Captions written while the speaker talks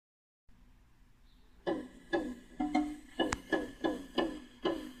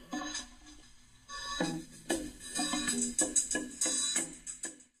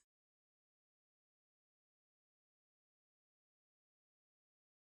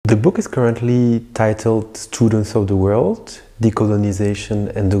The book is currently titled Students of the World, Decolonization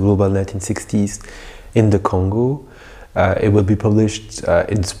and the Global 1960s in the Congo. It will be published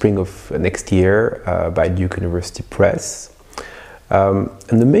in spring of next year by Duke University Press. And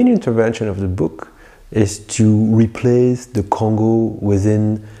the main intervention of the book is to replace the Congo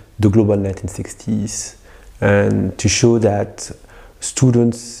within the global 1960s and to show that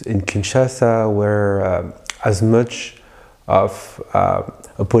students in Kinshasa were as much of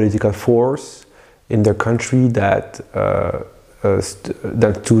a political force in their country that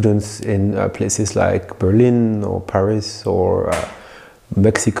students in places like Berlin or Paris or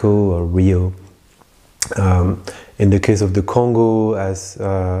Mexico or Rio. In the case of the Congo, as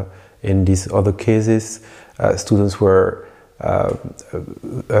in these other cases, students were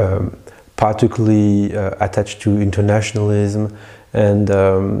particularly attached to internationalism, and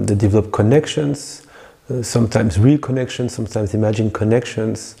they developed connections, sometimes real connections, sometimes imagined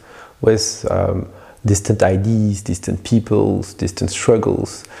connections with distant ideas, distant peoples, distant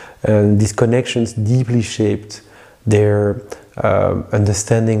struggles. And these connections deeply shaped their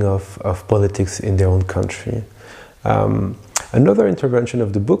understanding of politics in their own country. Another intervention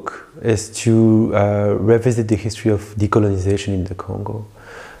of the book is to revisit the history of decolonization in the Congo.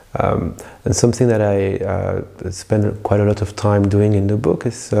 And something that I spend quite a lot of time doing in the book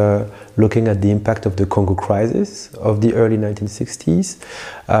is looking at the impact of the Congo crisis of the early 1960s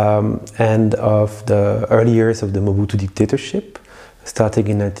and of the early years of the Mobutu dictatorship, starting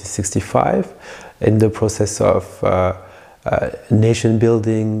in 1965, in the process of nation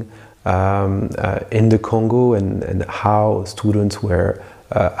building in the Congo, and how students were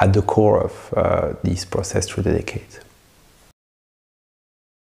at the core of this process through the decades.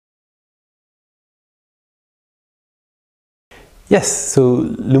 Yes, so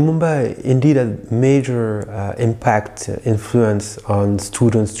Lumumba indeed had major impact, influence on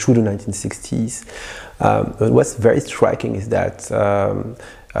students through the 1960s. But what's very striking is that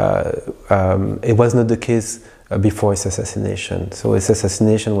it was not the case before his assassination. So his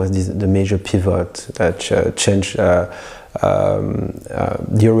assassination was the major pivot that changed the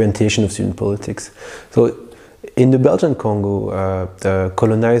orientation of student politics. So in the Belgian Congo, the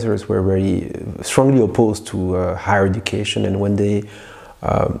colonizers were very strongly opposed to higher education, and when they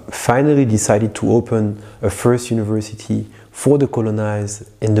finally decided to open a first university for the colonized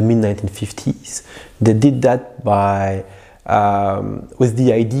in the mid-1950s, they did that by with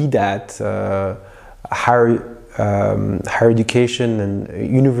the idea that higher education and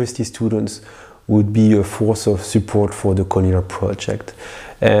university students would be a force of support for the colonial project.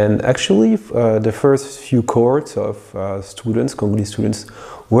 And actually, the first few cohorts of students, Congolese students,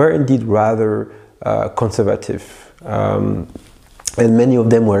 were indeed rather conservative. And many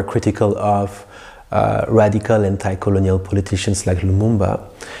of them were critical of radical anti-colonial politicians like Lumumba.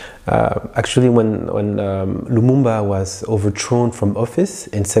 Actually, when Lumumba was overthrown from office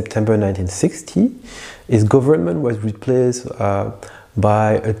in September 1960, his government was replaced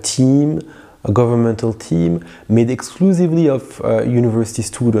by a governmental team made exclusively of university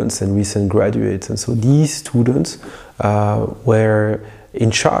students and recent graduates. And so these students were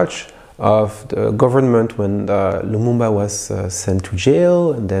in charge of the government when Lumumba was sent to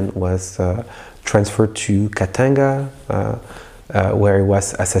jail and then was transferred to Katanga, where he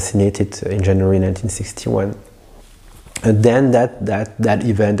was assassinated in January 1961. And then that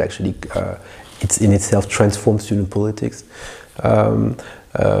event actually, it's in itself transformed student politics.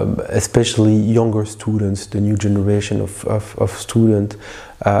 Especially younger students, the new generation of students.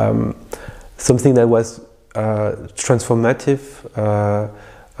 Something that was transformative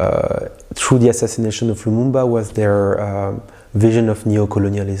through the assassination of Lumumba was their vision of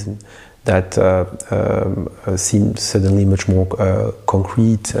neo-colonialism that seemed suddenly much more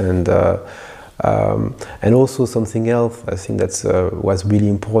concrete, and also something else I think that was really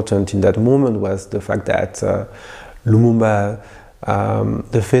important in that moment was the fact that Lumumba,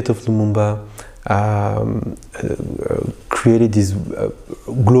 the fate of Lumumba created this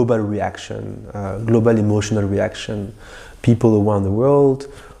global reaction, global emotional reaction. People around the world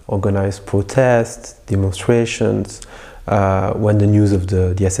organized protests, demonstrations, when the news of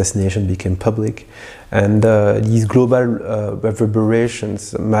the assassination became public. And these global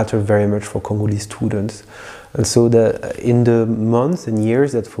reverberations matter very much for Congolese students. And so in the months and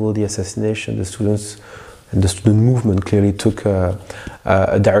years that followed the assassination, the students and the student movement clearly took a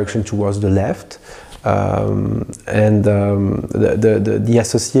direction towards the left, and the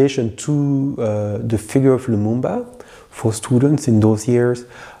association to the figure of Lumumba for students in those years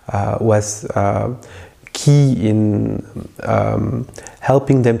was key in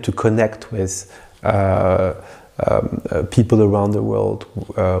helping them to connect with people around the world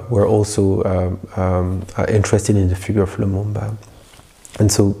were also interested in the figure of Lumumba.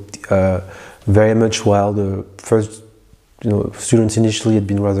 And so very much while the first students initially had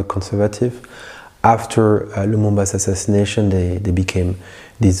been rather conservative, after Lumumba's assassination they became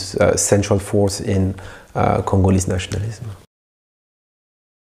this central force in Congolese nationalism.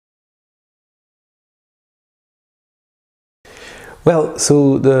 Well,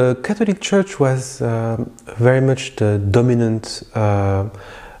 so the Catholic Church was very much the dominant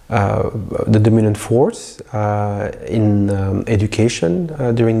force in education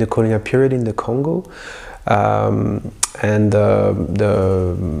during the colonial period in the Congo, and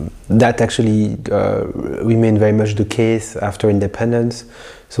that actually remained very much the case after independence.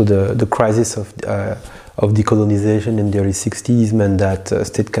 So the crisis of decolonization in the early 60s meant that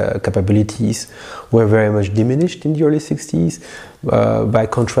state capabilities were very much diminished in the early 60s. By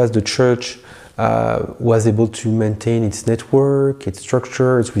contrast, the church was able to maintain its network, its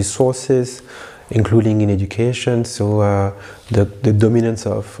structure, its resources, including in education. So the dominance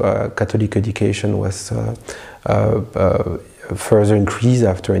of Catholic education was further increased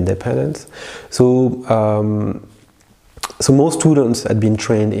after independence. So most students had been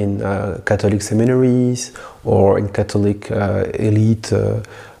trained in Catholic seminaries or in Catholic elite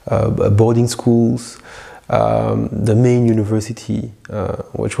boarding schools. The main university,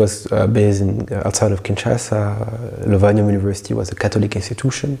 which was based outside of Kinshasa, Lovanium University, was a Catholic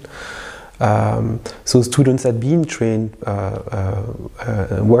institution. So students had been trained,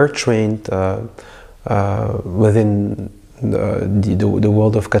 were trained within the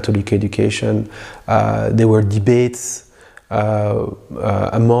world of Catholic education. There were debates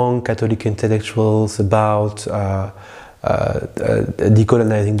among Catholic intellectuals about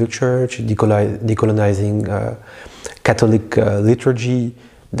decolonizing the church, decolonizing Catholic liturgy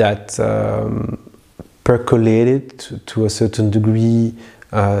that percolated to a certain degree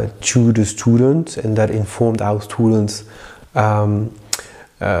to the students, and that informed how students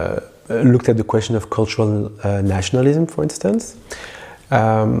looked at the question of cultural nationalism, for instance.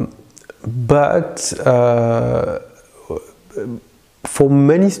 But for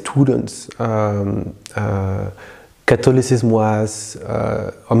many students, Catholicism was,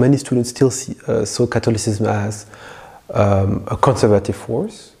 or many students still saw Catholicism as a conservative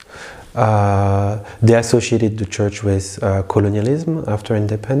force. They associated the church with colonialism after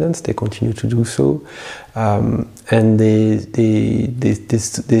independence. They continue to do so, and they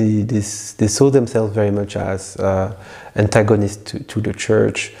saw themselves very much as antagonists to the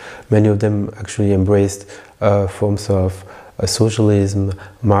church. Many of them actually embraced forms of socialism,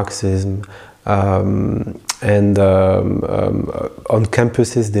 Marxism, and on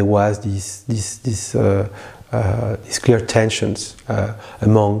campuses there was these clear tensions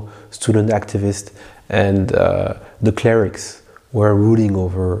among student activists, and the clerics were ruling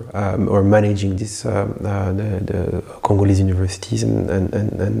over or managing this the Congolese universities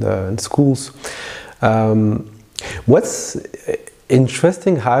and schools. What's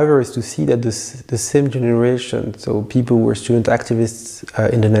interesting, however, is to see that the same generation, so people who were student activists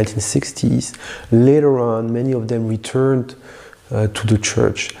in the 1960s, later on, many of them returned to the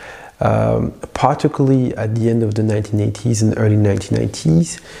church, particularly at the end of the 1980s and early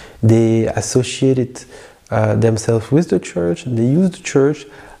 1990s. They associated themselves with the church, and they used the church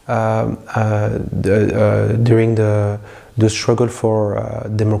during the struggle for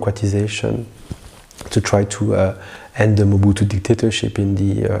democratization, to try to end the Mobutu dictatorship in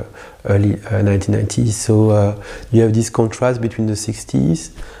the early 1990s. So you have this contrast between the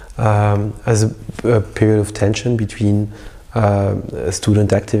 60s as a period of tension between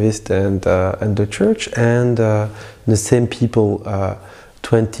student activists and the church, and the same people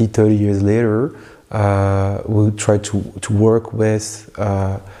 20, 30 years later will try to work with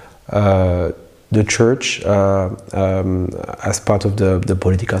the church as part of the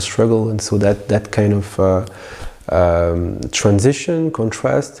political struggle. And so that kind of transition,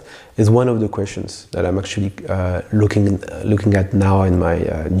 contrast, is one of the questions that I'm actually looking at now in my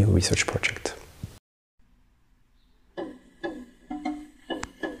new research project.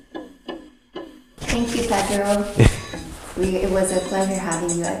 Thank you, Pedro. It was a pleasure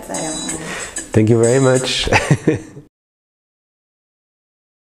having you at Zara. Thank you very much.